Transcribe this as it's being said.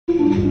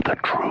the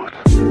truth.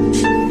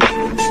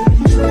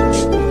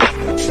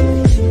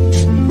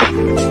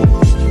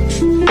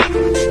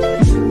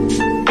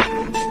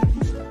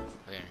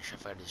 Okay,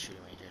 Sheffield is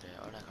shooting range there.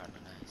 Oh, that card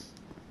look nice.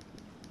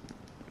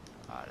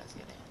 Alright, let's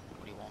get in.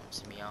 What do you want?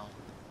 Simeon?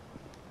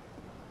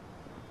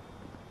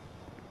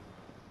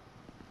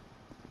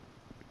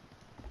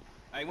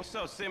 Hey, what's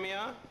up,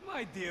 Simeon?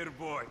 My dear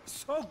boy,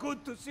 so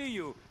good to see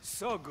you.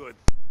 So good.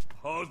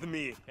 Hold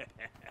me.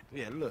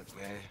 Yeah, look,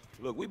 man.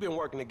 Look, we've been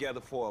working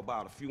together for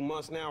about a few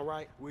months now,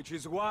 right? Which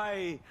is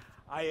why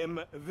I am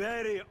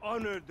very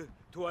honored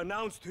to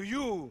announce to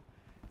you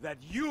that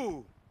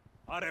you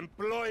are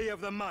Employee of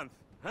the Month.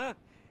 Huh?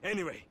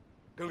 Anyway,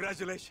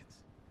 congratulations.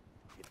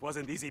 It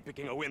wasn't easy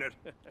picking a winner.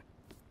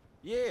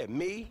 Yeah,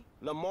 me,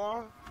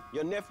 Lamar,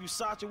 your nephew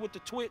Sacha with the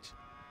Twitch.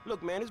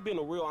 Look, man, it's been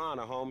a real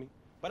honor, homie.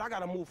 But I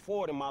gotta move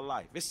forward in my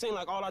life. It seems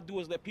like all I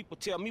do is let people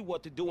tell me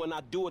what to do and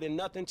I do it and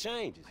nothing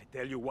changes. I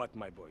tell you what,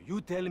 my boy.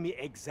 You tell me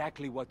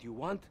exactly what you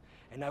want,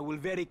 and I will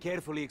very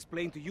carefully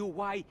explain to you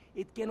why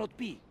it cannot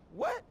be.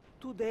 What?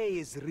 Today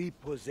is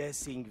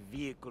repossessing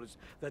vehicles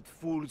that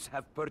fools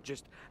have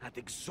purchased at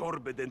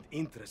exorbitant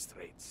interest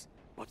rates.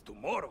 But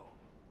tomorrow,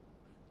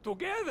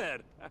 together,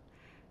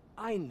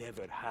 I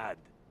never had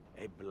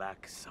a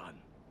black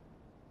son.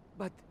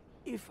 But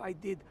if I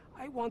did,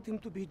 I want him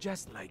to be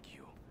just like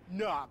you.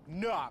 Knock,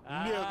 knock,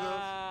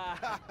 niggas.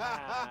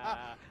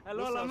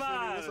 Hello, What's up,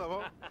 Lamar. What's up,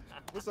 homie?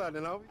 What's up,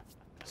 then, homie?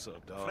 What's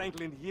up, dog?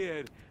 Franklin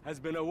here has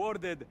been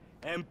awarded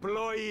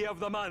Employee of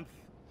the Month.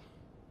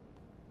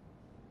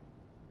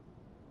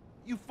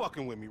 You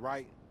fucking with me,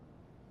 right?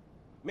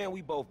 Man,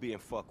 we both being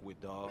fucked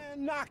with, dog.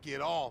 Man, knock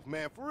it off,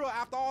 man. For real,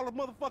 after all the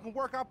motherfucking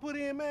work I put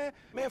in, man.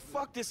 Man,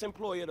 fuck this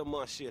Employee of the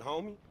Month shit,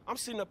 homie. I'm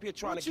sitting up here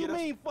trying What to you get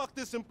mean, fuck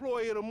this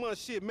Employee of the Month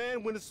shit,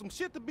 man? When there's some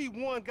shit to be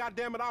won,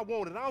 goddammit, I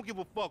want it. I don't give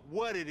a fuck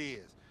what it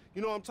is.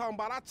 You know what I'm talking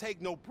about? I take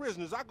no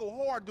prisoners. I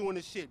go hard doing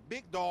this shit.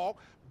 Big dog,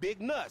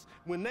 big nuts.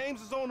 When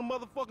names is on the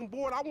motherfucking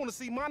board, I want to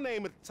see my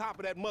name at the top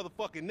of that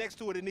motherfucking next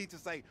to it. It needs to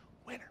say,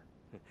 winner.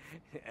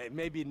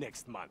 Maybe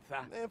next month,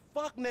 huh? Man,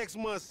 fuck next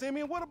month,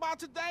 Simeon. What about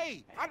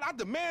today? I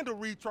demand a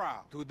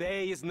retrial.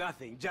 Today is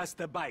nothing, just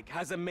a bike.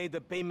 Hasn't made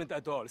a payment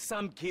at all.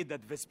 Some kid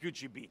at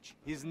Vespucci Beach.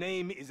 His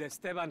name is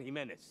Esteban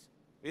Jimenez.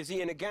 Is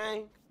he in the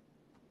gang?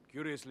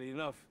 Curiously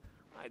enough,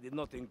 I did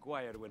not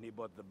inquire when he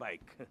bought the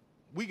bike.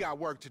 We got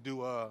work to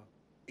do,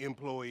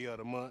 Employee of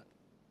the Month.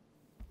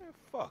 Man,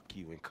 fuck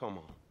you and come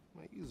on.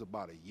 Man, you's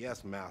about a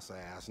yes-mouse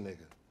ass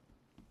nigga.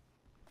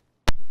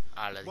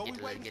 Alright, let's What get we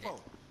it, let's waiting get for?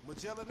 it.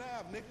 Magellan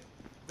Ave, nigga.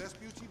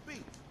 Vespucci Beach.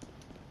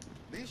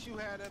 At least you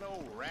had that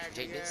old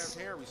Take raggedy-ass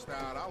this. Harry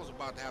style. I was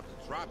about to have to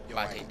drop your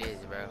About ass. to take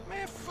this, bro.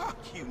 Man, fuck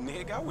you,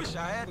 nigga. I wish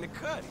I hadn't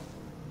cut it.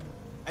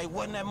 Hey,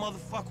 wasn't that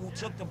motherfucker who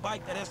took the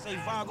bike that S.A.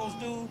 Vagos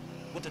dude?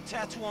 With the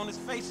tattoo on his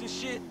face and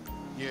shit?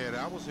 Yeah,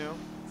 that was him.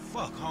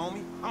 Fuck,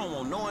 homie. I don't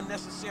want no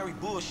unnecessary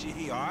bullshit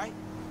here, alright?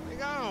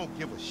 Nigga, I don't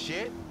give a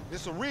shit.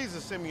 There's a reason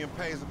Simeon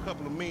pays a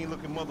couple of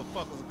mean-looking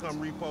motherfuckers to come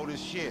repo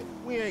this shit.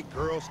 We ain't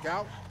Girl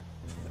Scouts.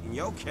 In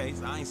your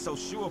case, I ain't so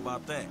sure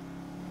about that.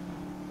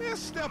 Man,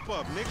 step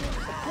up, nigga.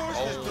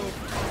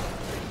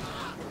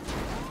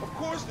 Of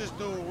course this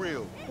dude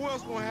real. Who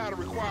else gonna have the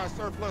required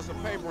surplus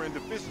of paper and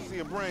deficiency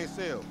of brain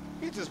cells?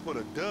 He just put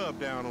a dub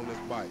down on this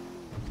bike.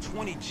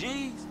 20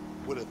 G's?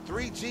 With a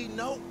 3G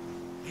note?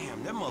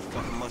 Damn, that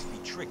motherfucker must be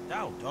tricked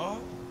out,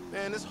 dawg.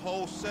 Man, this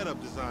whole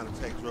setup designed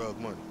to take drug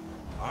money.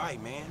 All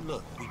right, man,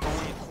 look, we go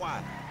in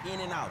quiet. In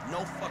and out, no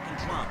fucking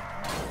drama.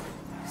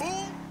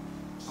 Fool!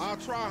 I'll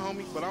try,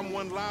 homie, but I'm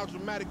one loud,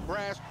 dramatic,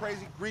 brass,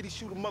 crazy, greedy,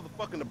 shoot a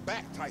motherfucker in the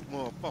back type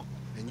motherfucker.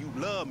 And you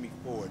love me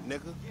for it,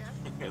 nigga.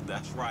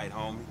 That's right,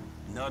 homie.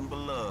 Nothing but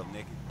love,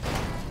 nigga.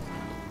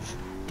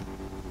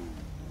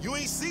 You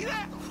ain't see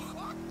that?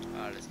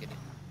 Alright, let's get it.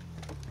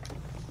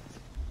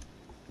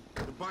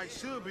 The bike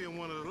should be in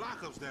one of the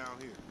lockups down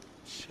here.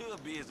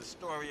 Should be is the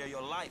story of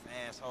your life,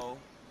 asshole.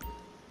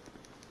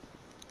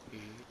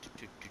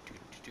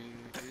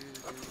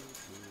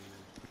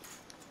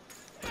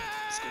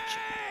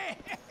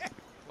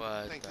 What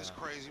I think this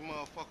crazy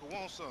motherfucker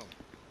wants something.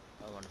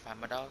 I wanna find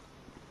my dog?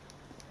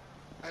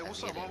 Hey,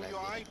 what's Let's up, get it, homie? let's You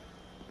all get right?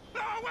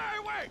 No,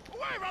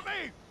 wait from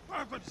me!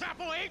 For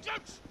example,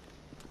 agents?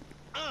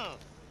 Yeah,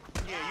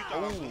 you thought I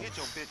was gonna hit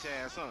your bitch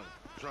ass, huh?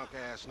 Drunk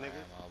ass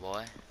nigga. Alright, my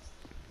boy.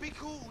 Be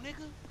cool,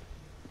 nigga.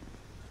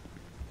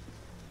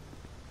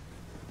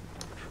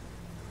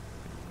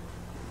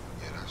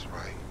 Yeah, that's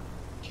right.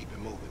 Keep it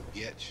moving,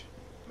 bitch.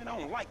 Man, I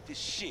don't like this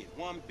shit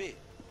one bit.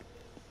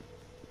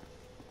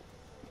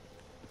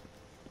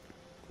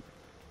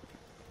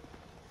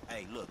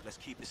 Hey, look, let's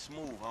keep it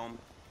smooth, homie.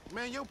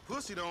 Man, your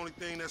pussy the only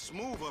thing that's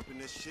smooth up in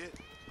this shit.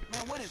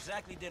 Man, what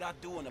exactly did I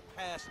do in a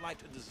past life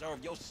to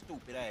deserve your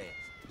stupid ass?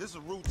 This is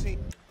a routine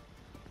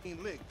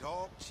lick,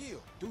 dog.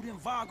 Chill. Do them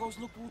Vagos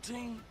look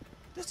routine?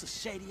 This a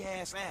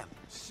shady-ass alley.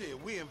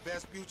 Shit, we in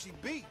Vespucci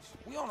Beach.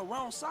 We on the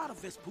wrong side of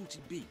Vespucci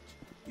Beach.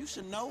 You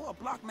should know a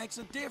block makes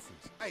a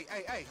difference.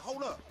 Hey,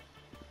 hold up.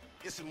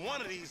 It's in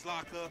one of these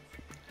lockups.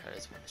 Try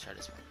this one, let's try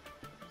this one.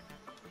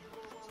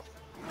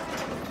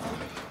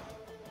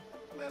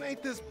 Man,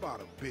 ain't this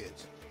about a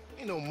bitch?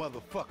 Ain't no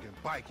motherfucking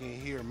bike in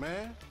here,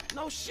 man.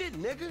 No shit,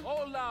 nigga.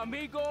 Hola,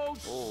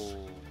 amigos.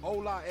 Oh,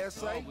 Hola,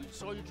 S.A. Oh, we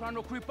saw you trying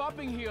to creep up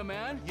in here,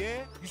 man.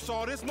 Yeah? You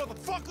saw this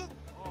motherfucker?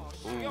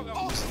 ooh.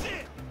 Oh,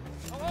 shit!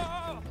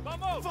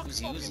 Vamos!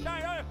 Who's using?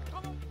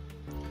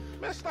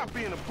 Man, stop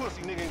being a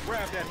pussy, nigga, and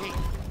grab that heat.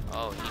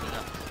 Oh, heating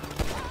up.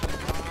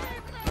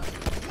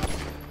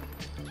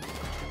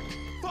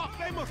 Fuck,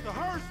 they must have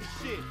heard some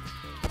shit.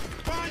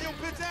 Find your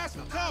bitch ass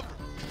for cover.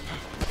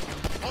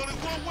 Only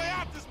one way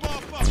out this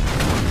motherfucker.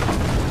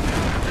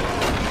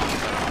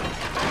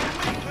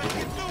 Let's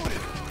get through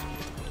this.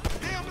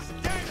 Damn, there's a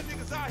gang of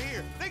niggas out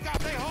here. They got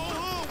their whole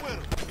hood with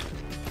them.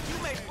 You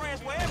make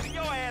friends wherever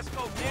your ass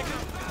go, nigga.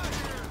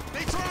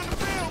 They trying to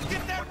build,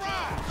 get that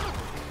ride.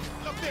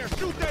 Up there,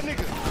 shoot that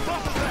nigga.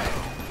 Bust his ass.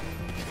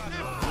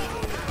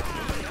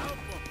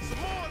 Some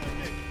more of them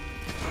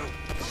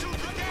niggas. Shoot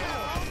the gang,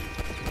 homie.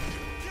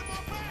 Get my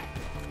back.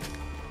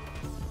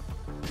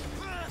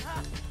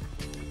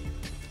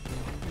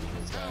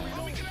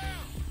 Homie, get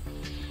out.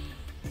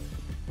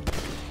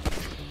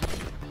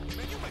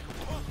 Man, you make a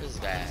fuck. This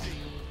guy.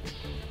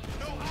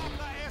 No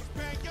habla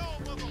español,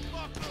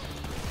 motherfucker.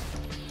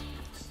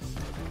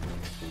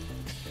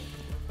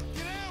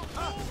 Get out,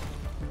 fool.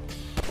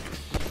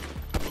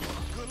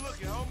 Good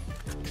looking,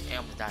 homie. And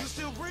almost died. You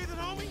still breathing,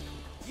 homie?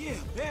 Yeah,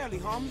 barely,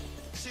 homie.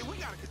 Shit, we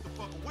gotta get the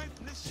fuck away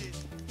from this shit.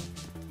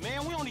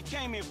 Man, we only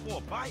came in for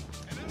a bite.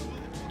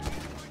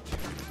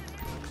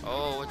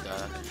 Oh, what the?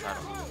 Shot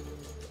him.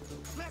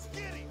 Let's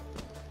get him.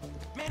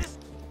 Man, this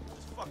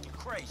fucking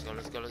crazy. Let's go,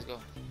 let's go, let's go.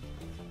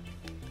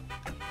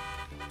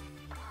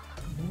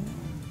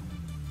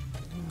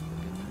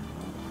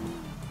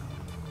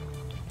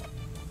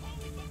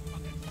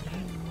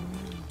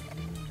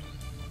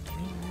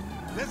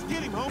 Let's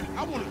get him, homie.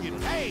 I wanna get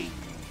paid.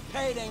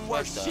 Paid ain't What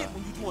worth the? shit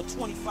when you doing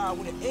 25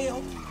 with an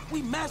L.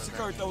 We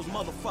massacred those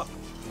motherfuckers.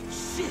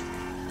 Shit.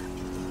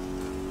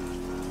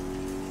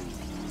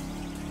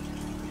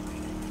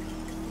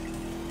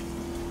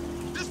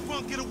 This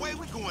punk get away,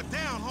 we going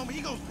down, homie.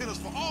 He gonna pin us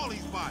for all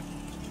these bodies.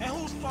 And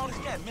whose fault is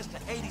that, Mr.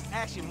 80s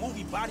action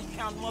movie body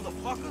count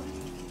motherfucker?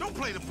 Don't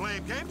play the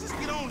blame game. Just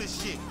get on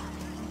this shit.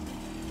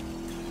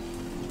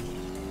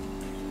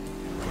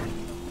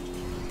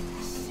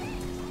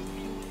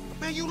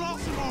 Man, you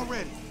lost him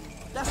already.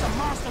 That's a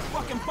monster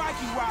fucking bike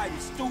you riding,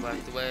 stupid.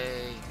 Back the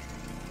way.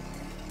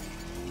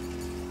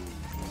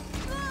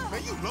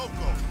 Man, you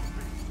loco.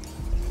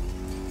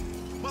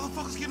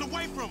 Motherfuckers getting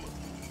away from us.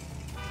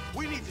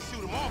 We need to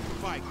shoot him off the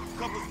bike.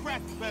 Couple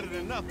scratches better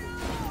than nothing.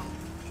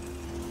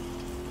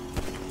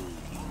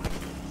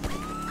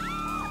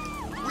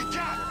 We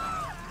got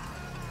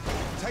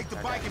it. Take the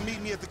bike and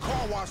meet me at the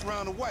car wash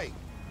round the way.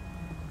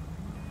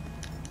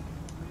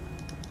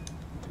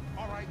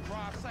 All right,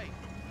 drive safe.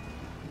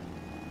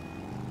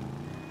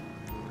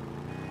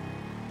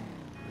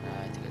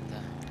 Alright, to get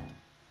that.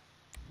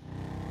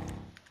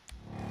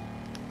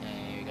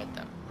 And we got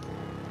that.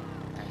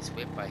 Nice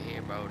whip right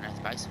here, bro. Nice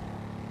bicycle.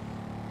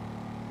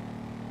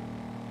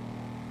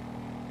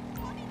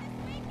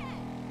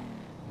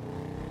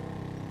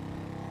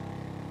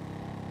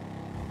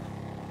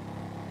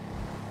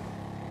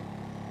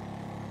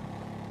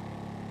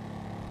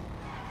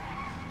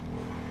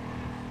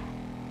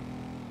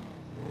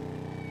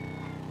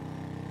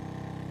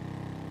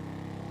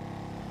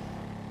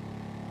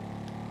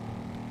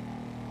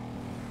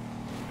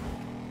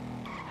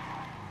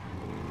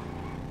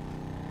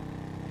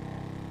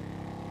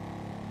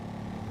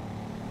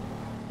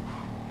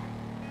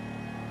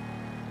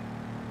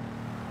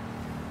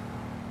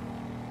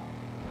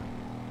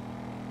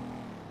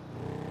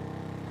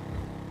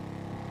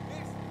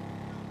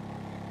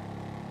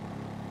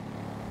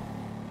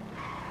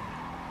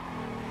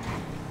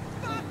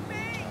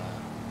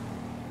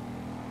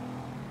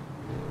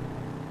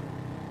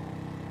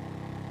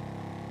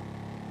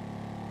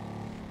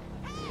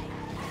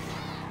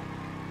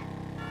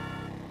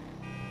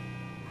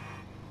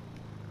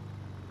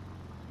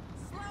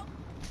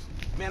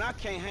 Man, I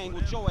can't hang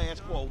with your ass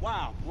for a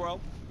while, bro.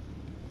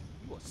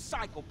 You a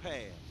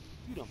psychopath.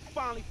 You done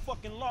finally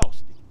fucking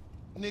lost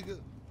it. Nigga,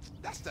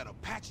 that's that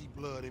Apache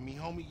blood in me,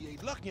 homie. You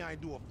ain't lucky I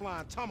ain't do a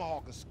flying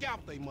tomahawk and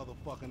scalp they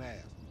motherfucking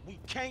ass. We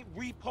can't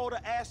repo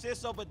the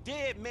assets of a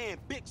dead man,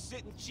 big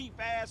sitting chief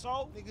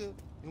asshole. Nigga,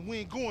 and we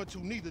ain't going to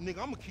neither, nigga.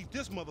 I'm gonna keep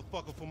this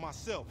motherfucker for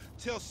myself.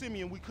 Tell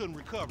Simeon we couldn't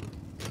recover.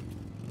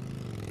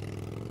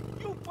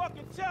 You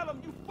fucking tell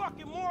him, you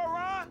fucking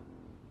moron.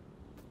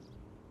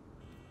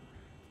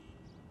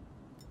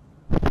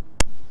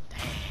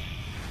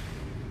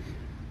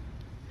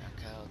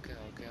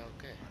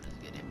 Okay. Let's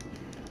get it.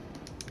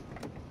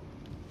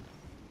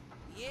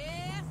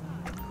 Yes,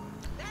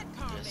 that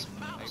car Yes,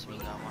 makes my we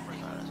got one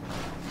regardless.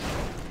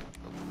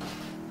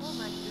 Oh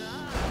my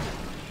god.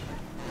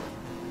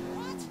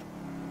 What?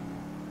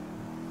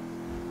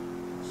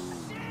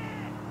 Shit!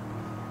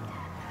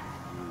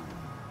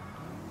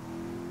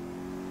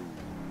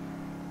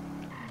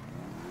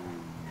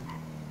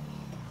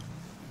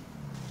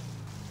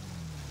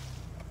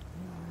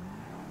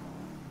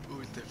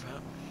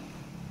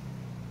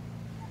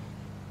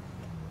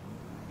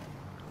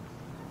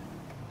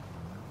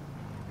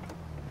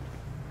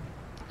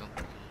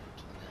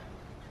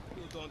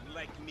 don't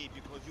like me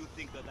because you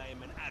think that I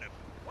am an Arab.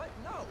 What?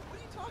 No. What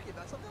are you talking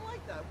about? Something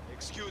like that.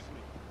 Excuse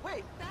me.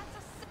 Wait.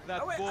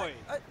 That Oh, wait, boy.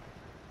 I-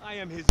 I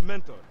am his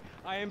mentor.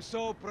 I am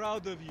so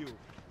proud of you.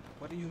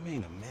 What do you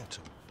mean, a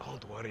mentor?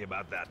 Don't worry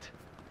about that.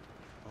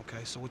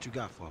 Okay, so what you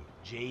got for me?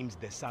 James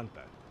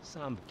DeSanta.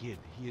 Some kid.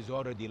 He is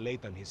already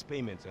late on his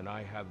payments, and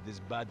I have this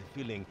bad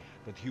feeling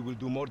that he will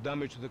do more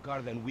damage to the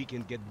car than we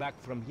can get back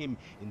from him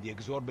in the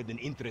exorbitant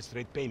interest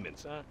rate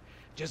payments, huh?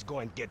 Just go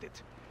and get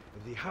it.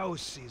 The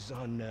house is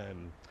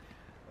on,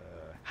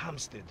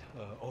 Hampstead,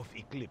 off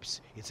Eclipse.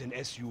 It's an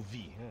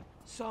SUV, huh?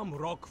 Some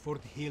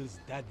Rockford Hills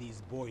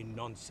daddy's boy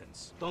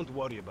nonsense. Don't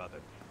worry about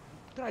it.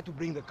 Try to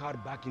bring the car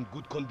back in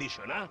good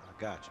condition, huh?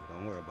 I got you.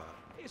 Don't worry about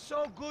it. It's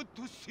so good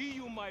to see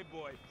you, my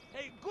boy.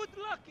 Hey, good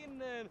luck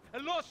in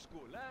law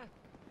school, huh?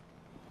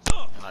 So,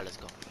 Alright, let's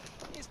go.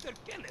 Mr.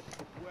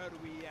 Kenneth, where are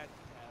we at?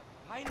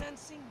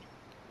 Financing?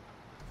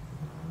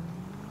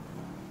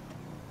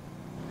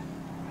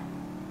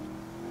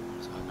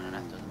 So I'm gonna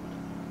have to.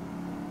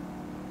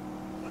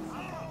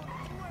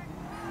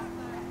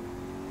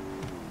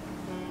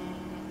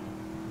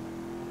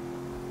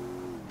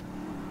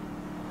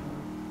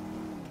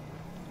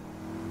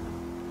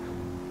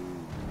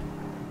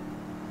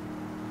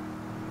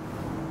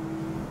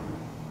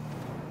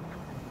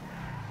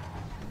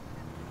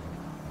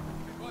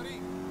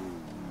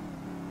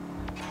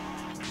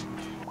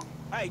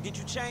 Hey, did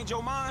you change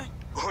your mind?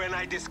 When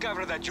I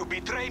discover that you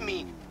betray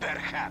me,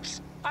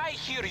 perhaps. I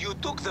hear you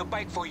took the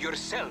bike for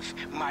yourself,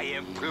 my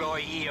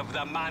employee of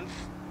the month.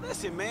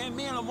 Listen, man,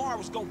 me and Lamar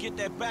was gonna get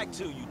that back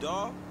to you,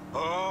 dawg.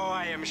 Oh,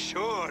 I am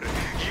sure.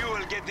 You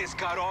will get this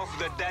car off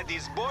the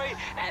daddy's boy,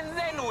 and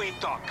then we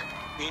talk.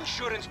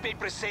 Insurance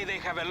papers say they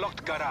have a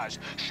locked garage,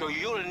 so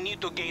you'll need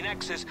to gain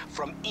access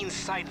from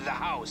inside the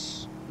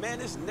house.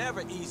 Man, it's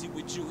never easy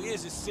with you,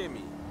 is it,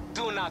 Simi?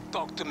 Do not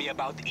talk to me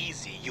about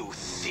easy, you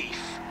thief.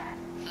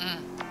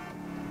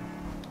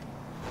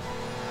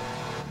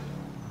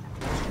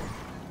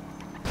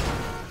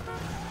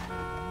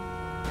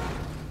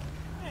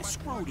 Man,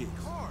 screw this.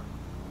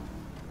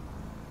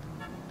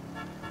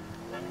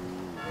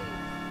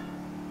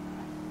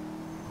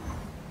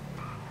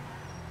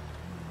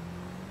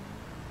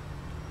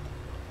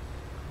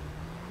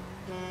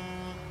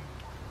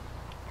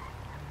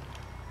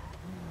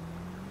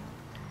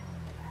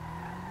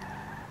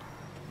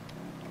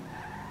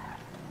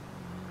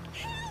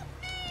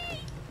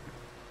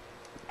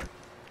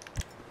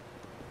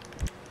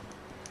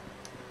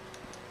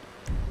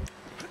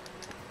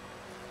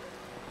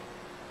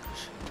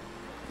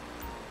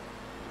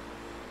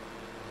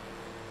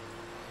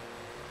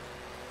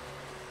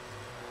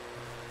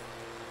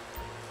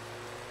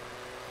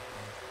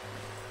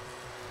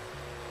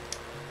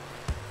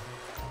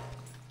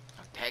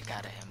 Heck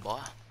out of him, boy.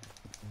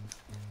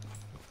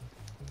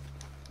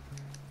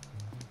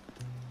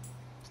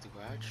 It's the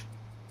garage.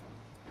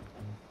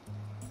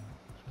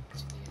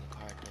 It's the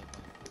car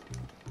table.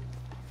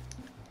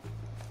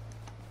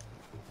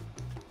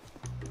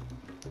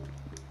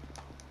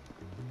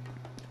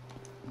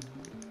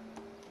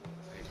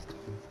 Where is it?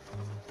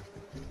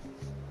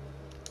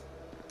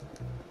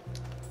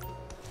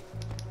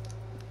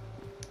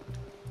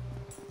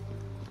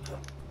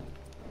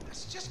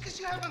 That's just because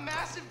you have a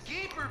massive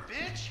gaper,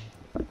 bitch.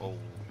 Oh.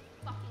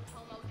 Fucking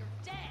homo, you're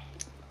dead.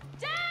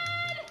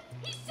 Dad!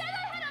 He said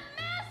I had a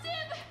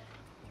massive...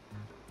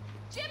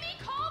 Jimmy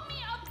called me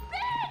a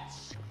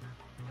bitch!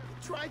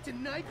 Tried to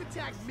knife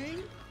attack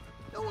me?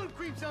 No one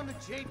creeps on the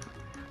Jade.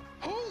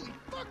 Holy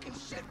fucking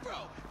shit,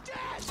 bro!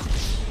 Dad!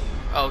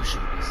 Oh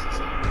shoot, this is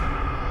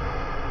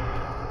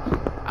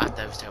I thought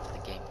it was time for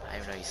the game. I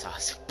didn't know you saw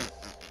us.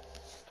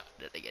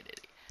 Did I get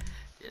it?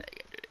 Did I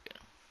get it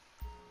again?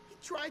 He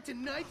tried to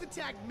knife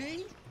attack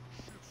me?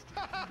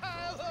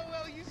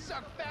 LOL, you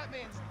suck Fat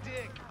Man's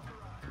dick.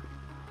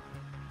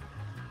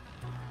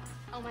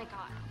 Oh my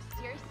god,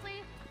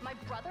 seriously? My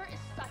brother is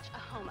such a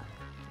homo.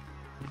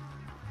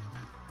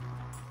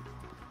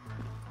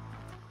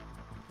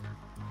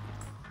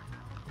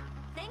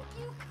 Thank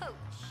you,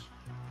 coach.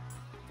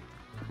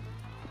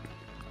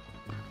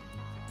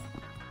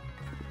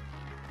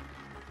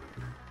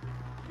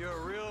 You're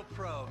a real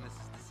pro,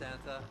 Mrs.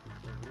 DeSanta.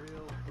 A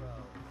real pro.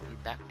 He's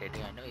back there,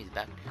 dude. I know he's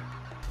back there.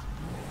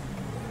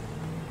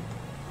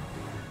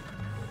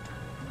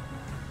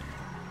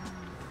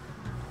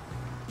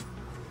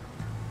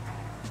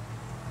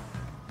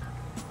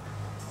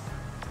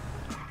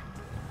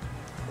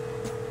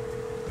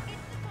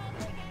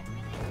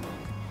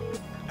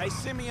 Hey,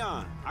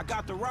 Simeon, I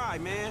got the ride,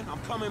 man. I'm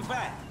coming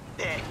back.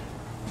 There.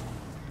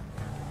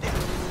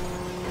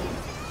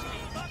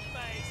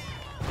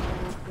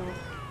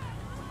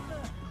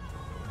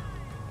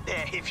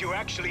 There, if you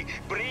actually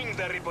bring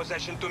the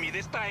repossession to me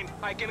this time,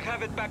 I can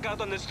have it back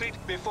out on the street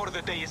before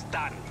the day is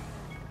done.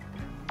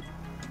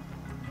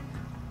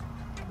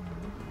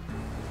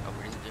 Oh,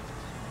 where is it?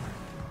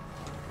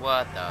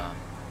 What the?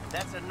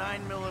 That's a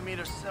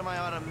 9mm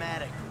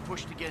semi-automatic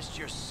pushed against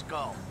your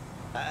skull.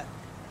 Well,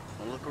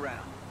 look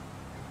around.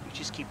 You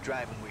just keep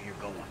driving where you're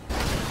going.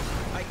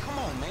 Hey, come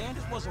on, man.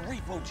 This was a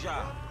repo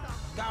job.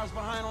 Guy was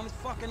behind on his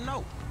fucking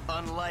note.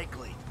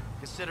 Unlikely,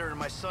 considering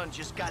my son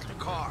just got the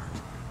car.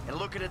 And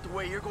looking at the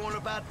way you're going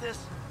about this,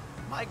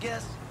 my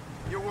guess,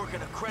 you're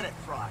working a credit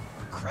fraud.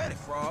 Credit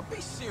fraud? Be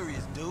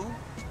serious, dude.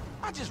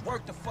 I just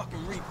worked the fucking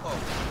repo.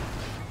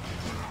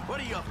 What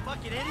are you, a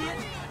fucking idiot?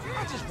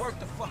 I just worked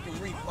the fucking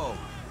repo.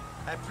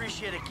 I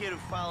appreciate a kid who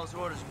follows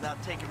orders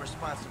without taking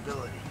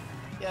responsibility.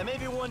 Yeah,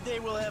 maybe one day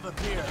we'll have a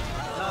beer,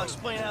 and I'll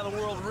explain how the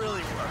world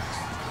really works.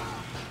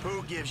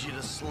 Who gives you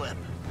the slip?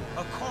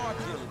 A car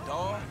dealer,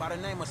 dawg, by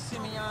the name of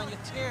Simeon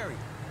Yetarian.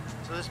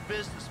 So this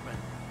businessman,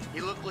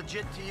 he look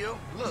legit to you?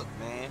 Look,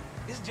 man,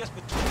 it's just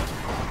between...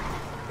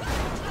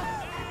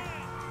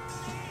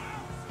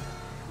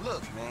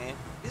 Look, man,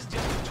 it's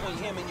just between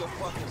him and your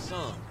fucking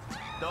son.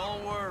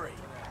 Don't worry.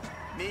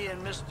 Me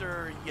and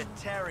Mr.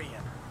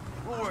 Yetarian,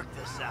 we'll work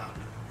this out.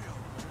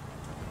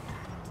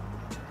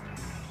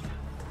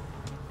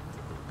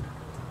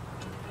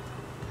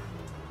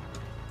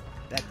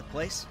 That the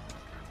place?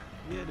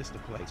 Yeah, this the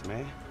place,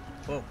 man.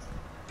 Whoa.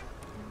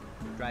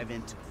 Drive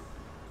into it.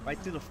 Right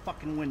through the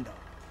fucking window.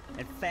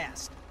 And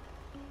fast.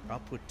 Or I'll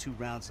put 2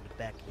 rounds in the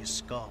back of your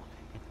skull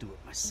and do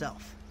it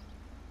myself.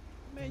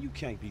 Man, you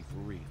can't be for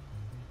real.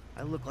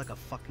 I look like a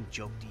fucking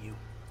joke to you.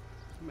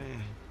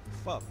 Man,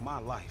 fuck my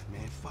life,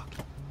 man. Fuck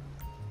it.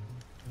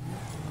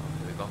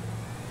 Here we go.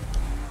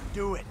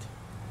 Do it.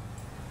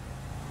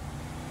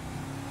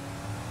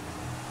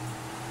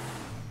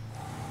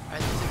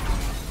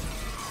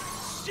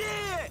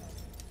 Shit!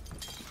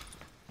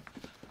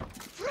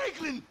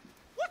 Franklin!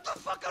 What the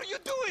fuck are you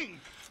doing?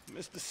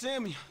 Mr.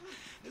 Simeon,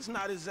 it's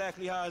not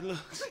exactly how it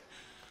looks.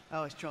 I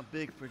always trump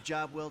big for a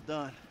job well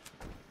done.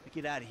 Now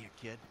get out of here,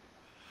 kid.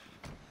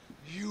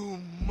 You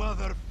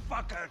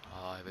motherfucker!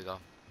 Oh, here we go.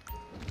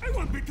 I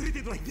won't be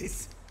treated like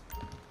this!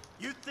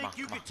 You think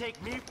you could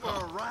take me for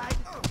a ride?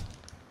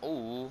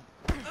 Oh.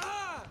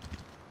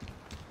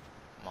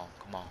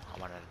 Come on. I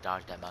wanted to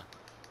dodge that mug.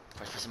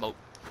 First for smoke.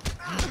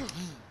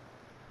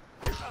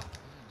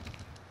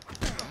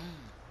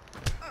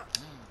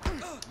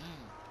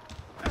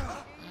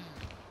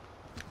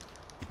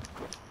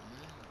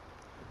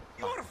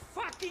 You're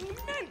fucking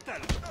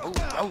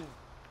mental!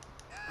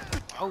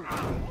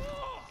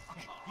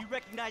 You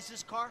recognize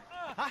this car?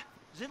 Huh?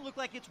 Does it look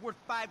like it's worth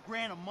 $5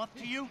 grand a month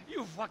to you?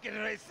 You fucking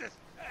racist!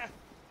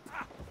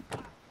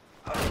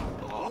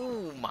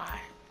 Oh my!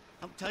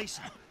 I'll tell you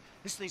something.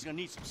 This thing's gonna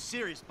need some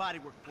serious body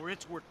work for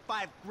it's worth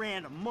 $5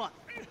 grand a month.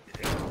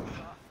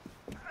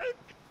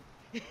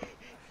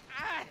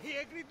 I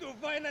agreed to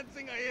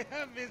financing. I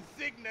have his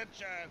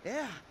signature.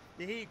 Yeah,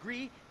 did he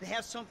agree to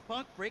have some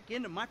punk break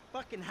into my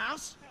fucking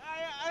house?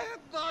 I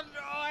don't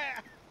know.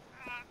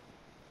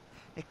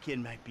 That kid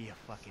might be a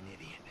fucking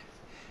idiot,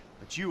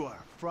 but you are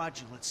a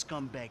fraudulent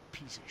scumbag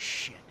piece of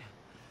shit.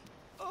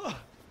 Ugh.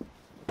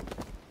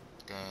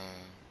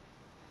 Dang.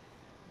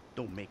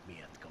 Don't make me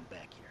have to come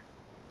back here.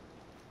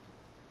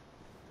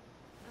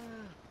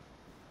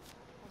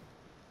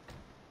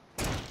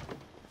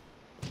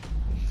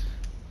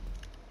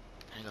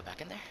 Can I go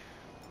back in there?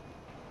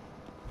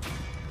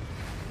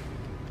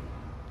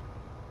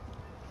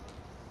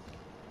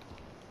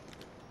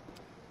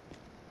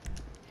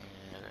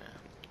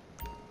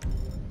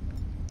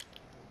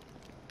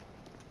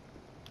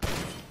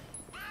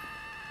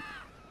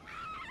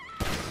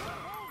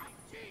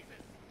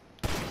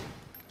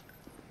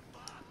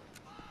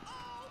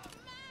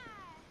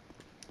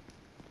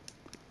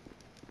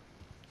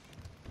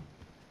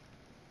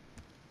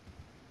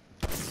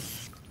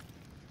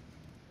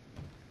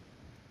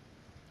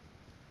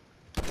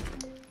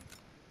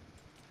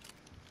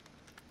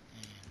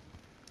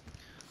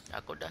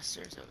 Taco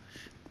dusters.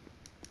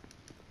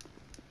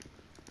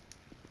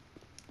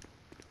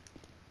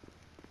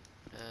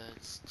 Oh,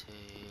 let's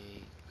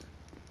take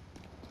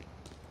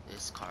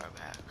this car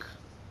back.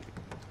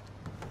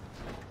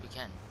 We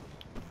can.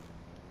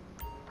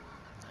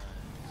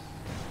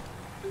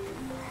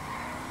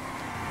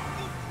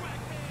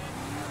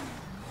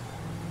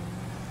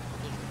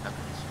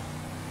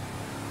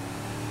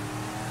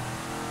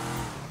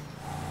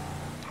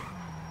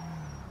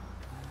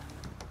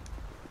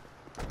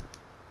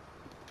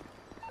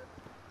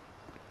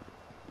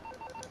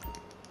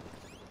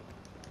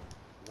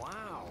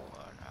 Wow,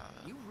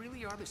 you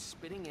really are the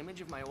spitting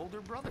image of my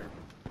older brother.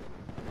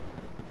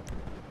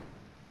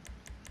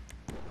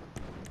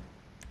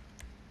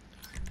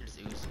 There's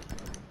Uzi.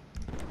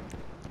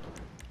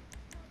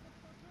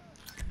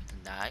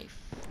 Knife.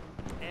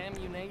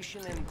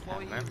 Ammunition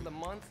Employee of the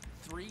Month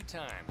 3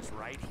 times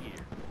right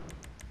here.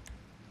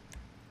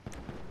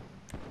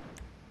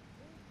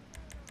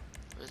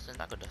 Where's the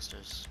knuckle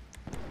dusters?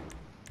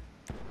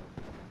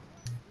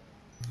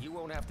 You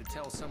won't have to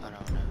tell someone. I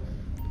don't know.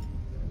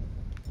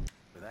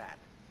 For that.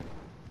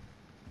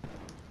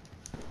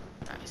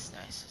 Nice,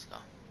 let's go.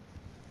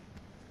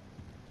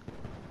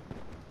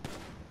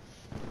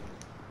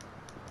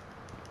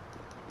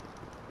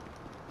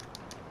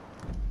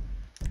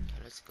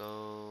 Okay, let's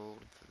go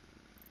to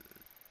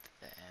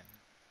the M.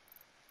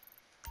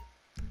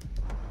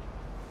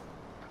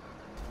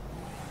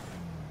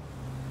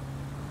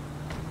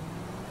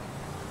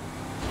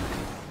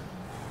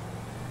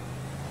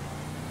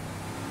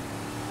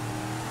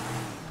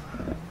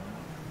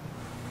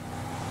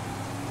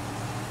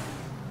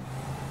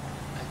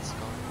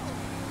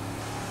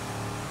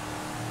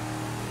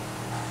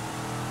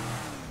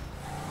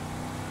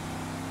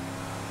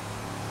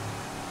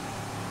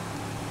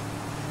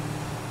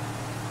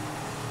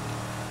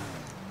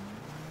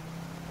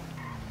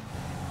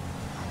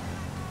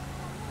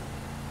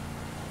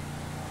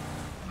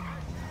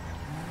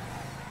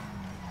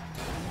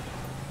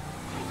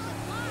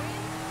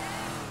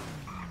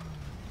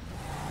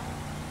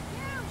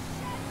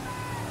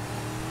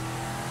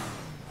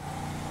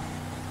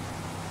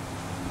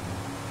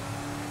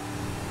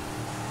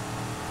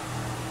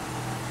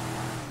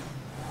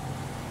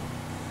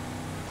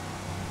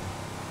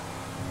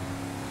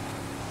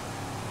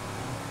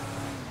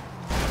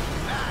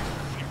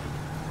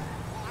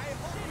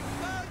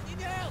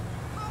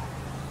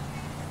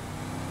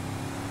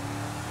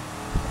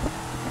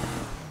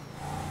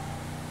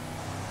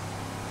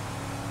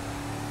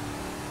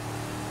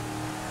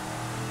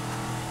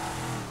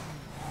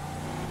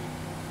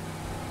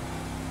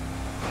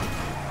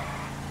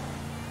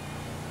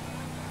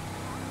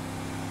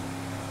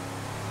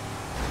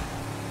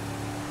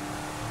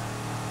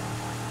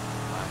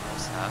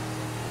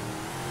 stuff.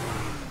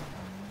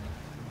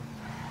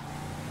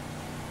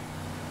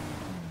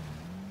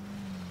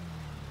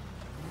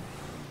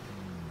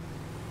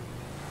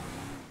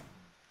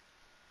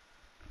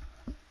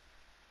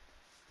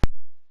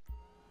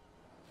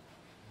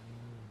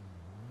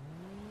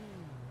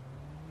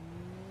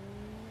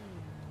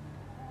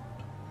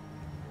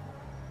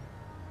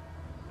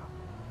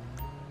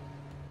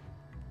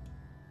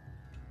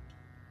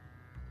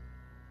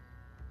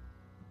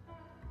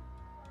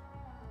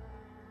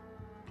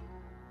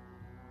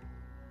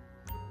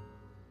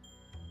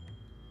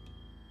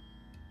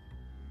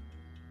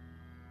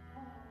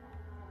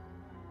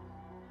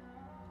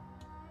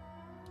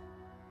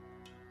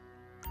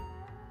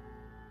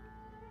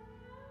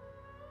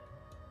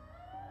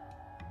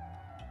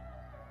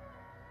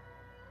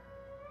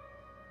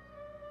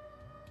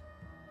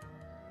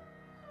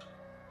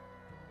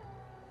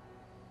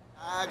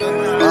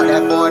 Fuck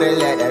that 40,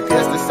 let that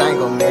pistol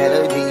single, man.